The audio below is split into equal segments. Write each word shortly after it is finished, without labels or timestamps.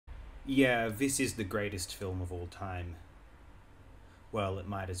Yeah, this is the greatest film of all time. Well, it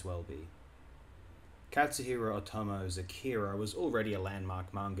might as well be. Katsuhiro Otomo's Akira was already a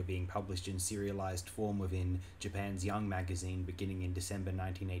landmark manga being published in serialized form within Japan's Young magazine beginning in December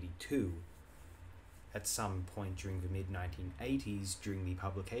 1982. At some point during the mid 1980s, during the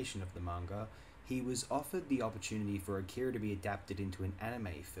publication of the manga, he was offered the opportunity for Akira to be adapted into an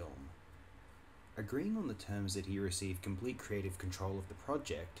anime film. Agreeing on the terms that he receive complete creative control of the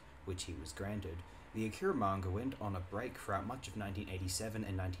project, which he was granted, the Akira manga went on a break throughout much of 1987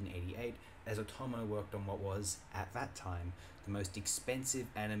 and 1988 as Otomo worked on what was, at that time, the most expensive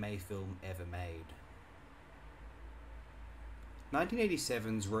anime film ever made.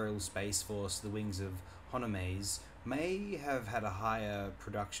 1987's Royal Space Force, The Wings of Honomes, may have had a higher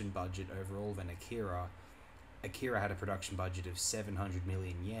production budget overall than Akira. Akira had a production budget of 700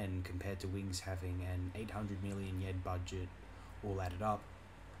 million yen compared to Wings having an 800 million yen budget all added up.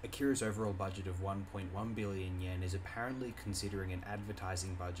 Akira's overall budget of 1.1 billion yen is apparently considering an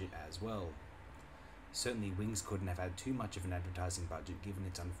advertising budget as well. Certainly Wings couldn't have had too much of an advertising budget given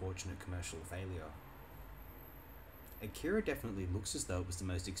its unfortunate commercial failure. Akira definitely looks as though it was the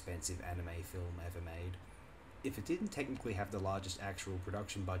most expensive anime film ever made. If it didn't technically have the largest actual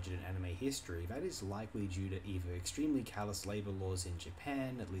production budget in anime history, that is likely due to either extremely callous labor laws in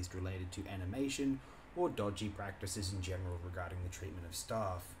Japan, at least related to animation, or dodgy practices in general regarding the treatment of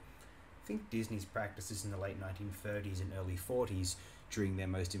staff. Think Disney's practices in the late 1930s and early 40s during their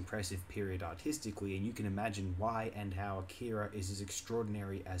most impressive period artistically, and you can imagine why and how Akira is as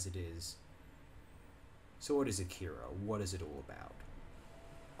extraordinary as it is. So what is Akira? What is it all about?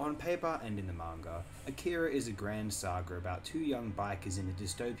 On paper and in the manga, Akira is a grand saga about two young bikers in a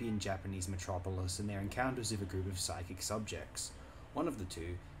dystopian Japanese metropolis and their encounters with a group of psychic subjects. One of the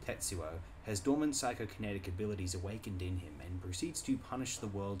two, Tetsuo, has dormant psychokinetic abilities awakened in him and proceeds to punish the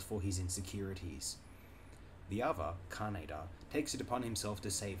world for his insecurities. The other, Kaneda, takes it upon himself to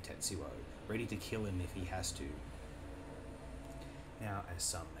save Tetsuo, ready to kill him if he has to. Now, as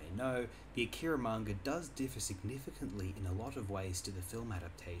some may know, the Akira manga does differ significantly in a lot of ways to the film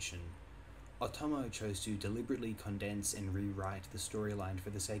adaptation. Otomo chose to deliberately condense and rewrite the storyline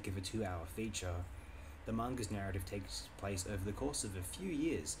for the sake of a 2-hour feature. The manga's narrative takes place over the course of a few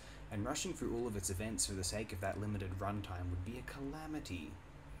years, and rushing through all of its events for the sake of that limited runtime would be a calamity.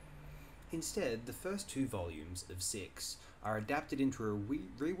 Instead, the first 2 volumes, of 6, are adapted into a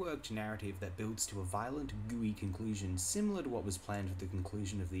reworked narrative that builds to a violent, gooey conclusion similar to what was planned for the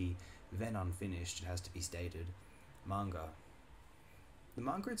conclusion of the then unfinished, it has to be stated, manga. The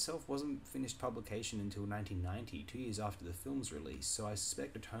manga itself wasn't finished publication until 1990, 2 years after the film's release, so I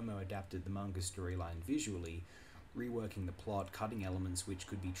suspect Otomo adapted the manga's storyline visually, reworking the plot, cutting elements which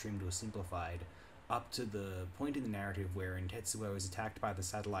could be trimmed or simplified, up to the point in the narrative wherein Tetsuo is attacked by the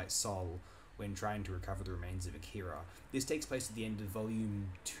satellite Sol when trying to recover the remains of Akira. This takes place at the end of volume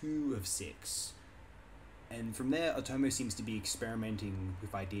 2 of 6. And from there, Otomo seems to be experimenting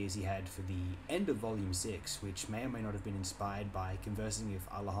with ideas he had for the end of volume 6, which may or may not have been inspired by conversing with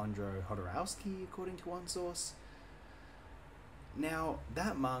Alejandro Jodorowsky, according to one source. Now,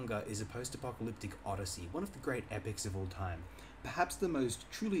 that manga is a post-apocalyptic odyssey, one of the great epics of all time, perhaps the most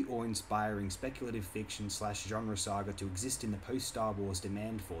truly awe-inspiring speculative fiction/genre saga to exist in the post-Star Wars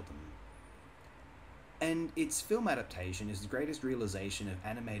demand for them. And its film adaptation is the greatest realization of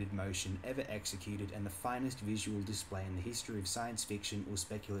animated motion ever executed and the finest visual display in the history of science fiction or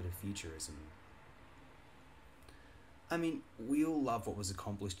speculative futurism. I mean, we all love what was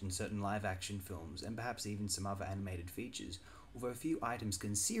accomplished in certain live-action films, and perhaps even some other animated features, although few items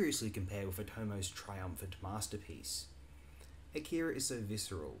can seriously compare with Otomo's triumphant masterpiece. Akira is so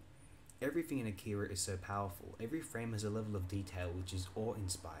visceral. Everything in Akira is so powerful. Every frame has a level of detail which is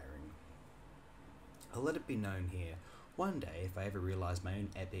awe-inspiring. I'll let it be known here, one day, if I ever realize my own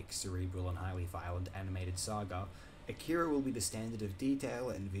epic, cerebral, and highly violent animated saga, Akira will be the standard of detail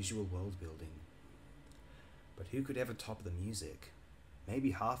and visual world-building. But who could ever top the music?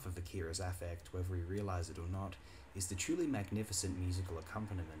 Maybe half of Akira's affect, whether we realize it or not, is the truly magnificent musical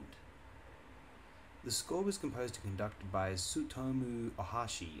accompaniment. The score was composed and conducted by Tsutomu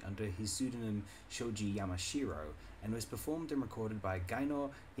Ohashi under his pseudonym Shoji Yamashiro, and was performed and recorded by Gaino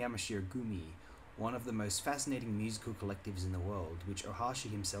Yamashiro-gumi, one of the most fascinating musical collectives in the world, which Ohashi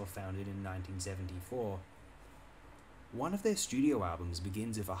himself founded in 1974. One of their studio albums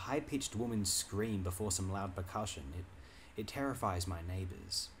begins with a high-pitched woman's scream before some loud percussion. It terrifies my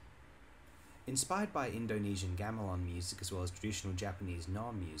neighbors. Inspired by Indonesian gamelan music as well as traditional Japanese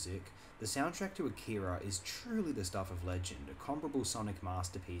Noh music, the soundtrack to Akira is truly the stuff of legend, a comparable sonic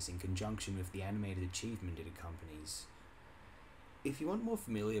masterpiece in conjunction with the animated achievement it accompanies. If you want more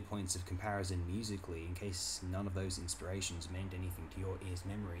familiar points of comparison musically, in case none of those inspirations meant anything to your ear's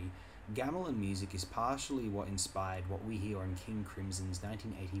memory, gamelan music is partially what inspired what we hear on King Crimson's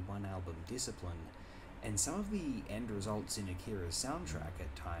 1981 album Discipline, and some of the end results in Akira's soundtrack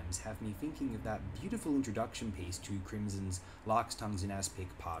at times have me thinking of that beautiful introduction piece to Crimson's Lark's Tongues in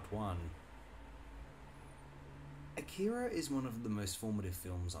Aspic Part 1. Akira is one of the most formative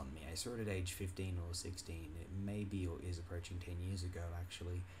films on me. I saw it at age 15 or 16. It may be or is approaching 10 years ago,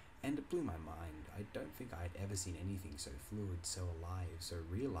 actually, and it blew my mind. I don't think I'd ever seen anything so fluid, so alive, so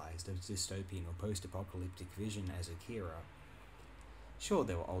realised of dystopian or post-apocalyptic vision as Akira. Sure,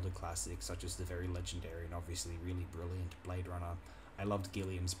 there were older classics such as the very legendary and obviously really brilliant Blade Runner. I loved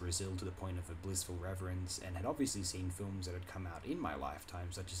Gilliam's Brazil to the point of a blissful reverence, and had obviously seen films that had come out in my lifetime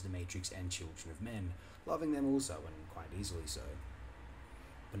such as The Matrix and Children of Men, loving them also, and quite easily so.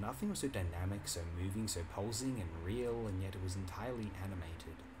 But nothing was so dynamic, so moving, so pulsing and real, and yet it was entirely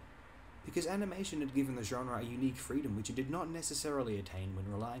animated. Because animation had given the genre a unique freedom which it did not necessarily attain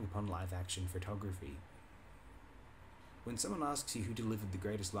when relying upon live-action photography. When someone asks you who delivered the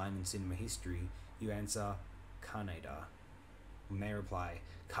greatest line in cinema history, you answer, Kaneda. When they reply,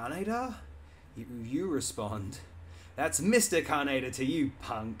 Kaneda? You respond, that's Mr. Kaneda to you,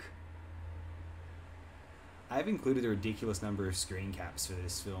 punk! I've included a ridiculous number of screen caps for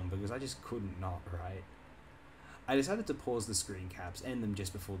this film because I just couldn't not, right? I decided to pause the screen caps, end them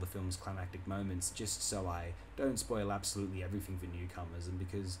just before the film's climactic moments, just so I don't spoil absolutely everything for newcomers, and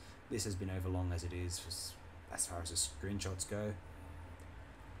because this has been over long as it is, as far as the screenshots go.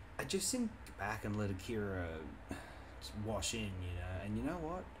 I just think back and let Akira just wash in, and you know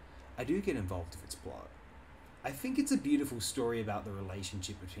what? I do get involved with its plot. I think it's a beautiful story about the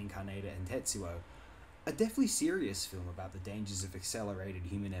relationship between Kaneda and Tetsuo, a deathly serious film about the dangers of accelerated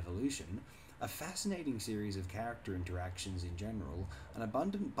human evolution, a fascinating series of character interactions in general, an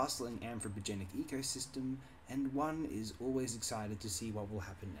abundant, bustling anthropogenic ecosystem, and one is always excited to see what will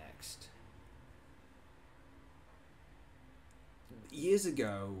happen next. Years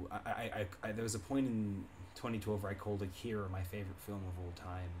ago, there was a point in 2012 where I called Akira my favorite film of all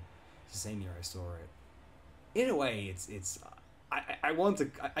time. It's the same year I saw it. In a way,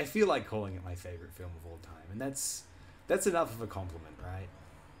 I feel like calling it my favorite film of all time, and that's enough of a compliment, right?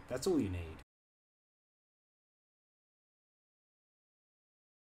 That's all you need.